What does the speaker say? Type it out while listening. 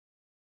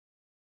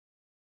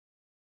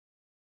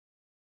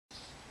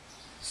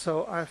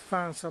So I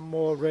found some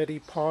more ready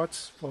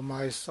parts for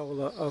my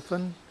solar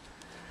oven.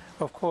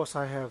 Of course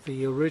I have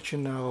the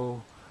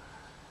original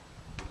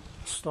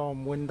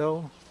storm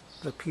window,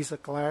 the piece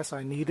of glass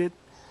I needed,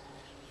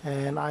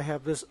 and I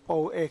have this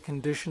old air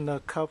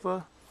conditioner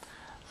cover.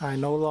 I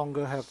no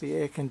longer have the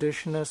air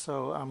conditioner,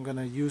 so I'm going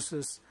to use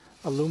this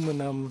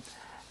aluminum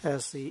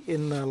as the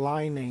inner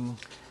lining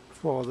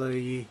for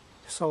the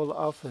solar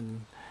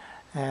oven,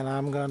 and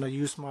I'm going to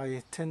use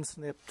my tin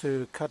snip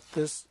to cut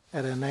this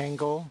at an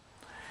angle,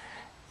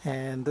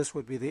 and this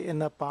would be the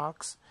inner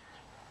box,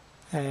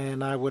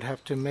 and I would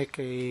have to make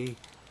a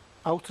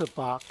outer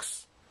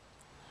box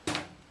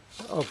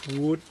of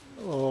wood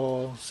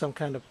or some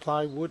kind of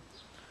plywood.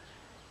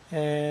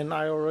 And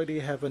I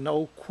already have an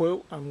old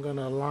quilt. I'm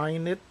gonna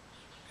line it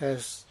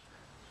as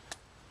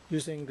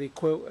using the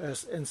quilt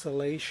as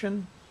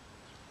insulation,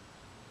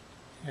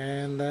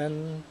 and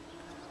then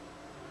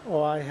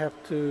all I have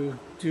to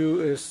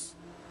do is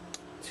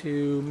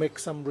to make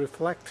some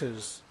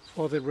reflectors.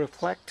 For the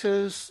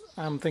reflectors,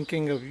 I'm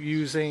thinking of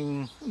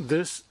using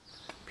this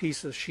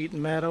piece of sheet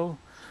metal,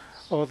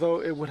 although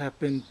it would have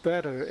been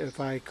better if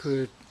I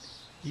could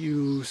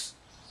use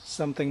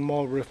something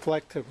more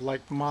reflective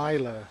like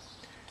mylar.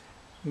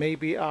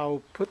 Maybe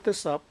I'll put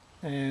this up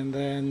and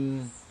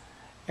then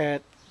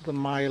add the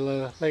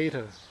mylar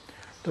later.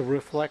 The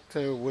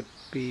reflector would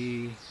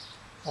be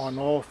on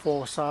all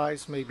four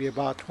sides, maybe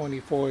about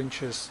 24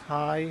 inches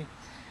high.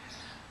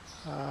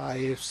 I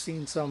have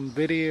seen some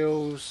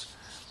videos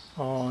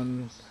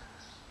on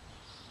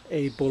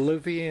a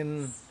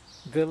Bolivian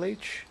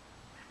village,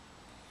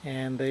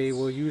 and they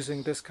were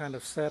using this kind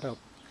of setup.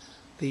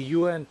 The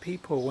UN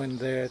people went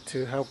there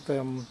to help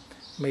them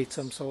make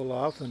some solar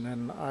oven,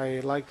 and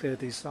I like their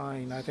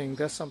design. I think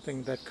that's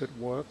something that could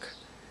work,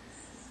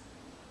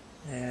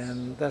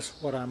 and that's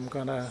what I'm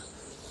gonna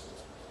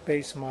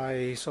base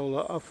my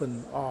solar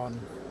oven on.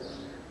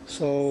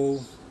 So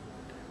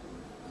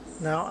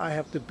now I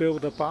have to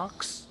build a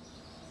box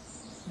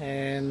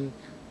and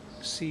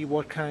see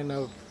what kind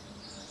of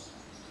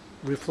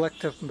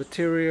reflective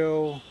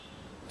material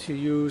to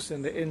use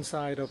in the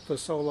inside of the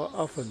solar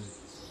oven.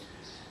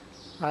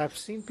 I've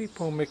seen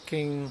people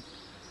making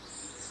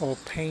or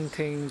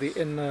painting the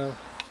inner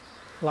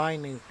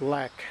lining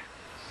black,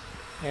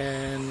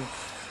 and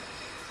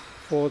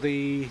for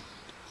the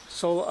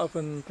solar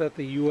oven that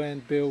the UN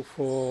built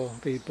for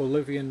the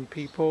Bolivian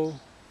people,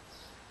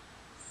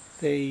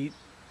 they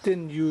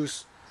didn't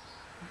use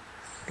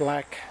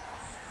black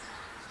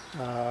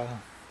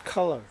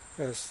color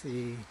as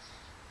the,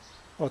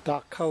 or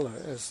dark color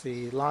as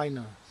the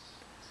liner,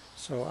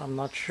 so I'm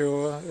not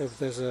sure if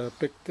there's a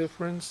big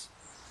difference,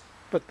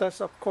 but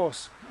that's, of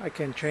course, I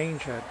can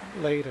change that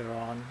later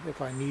on if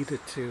I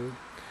needed to,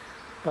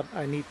 but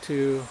I need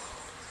to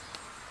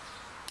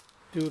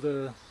do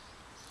the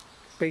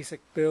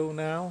basic build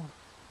now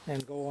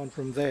and go on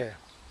from there.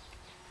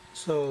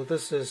 So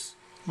this is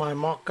my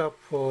mock-up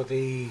for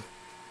the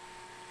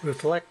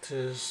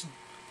reflectors.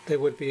 They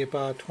would be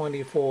about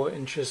 24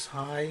 inches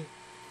high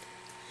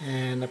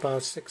and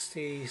about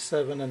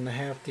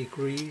 67.5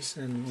 degrees,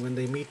 and when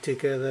they meet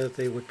together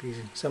they would be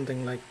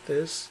something like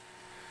this.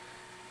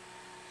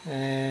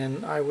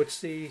 And I would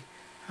see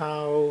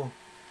how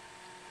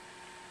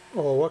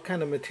or what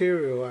kind of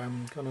material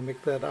I'm going to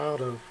make that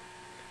out of.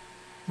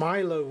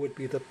 Mylar would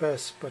be the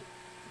best, but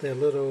they're a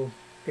little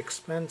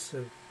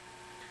expensive,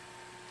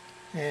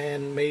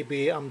 and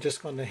maybe I'm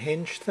just going to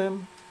hinge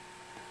them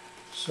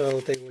so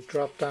they would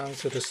drop down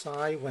to the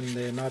side when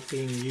they're not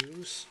being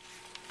used.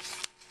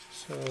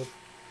 So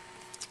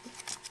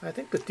I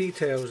think the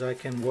details I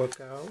can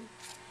work out.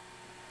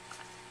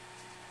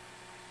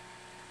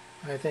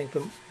 I think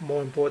the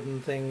more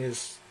important thing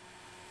is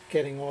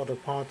getting all the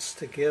parts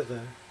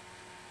together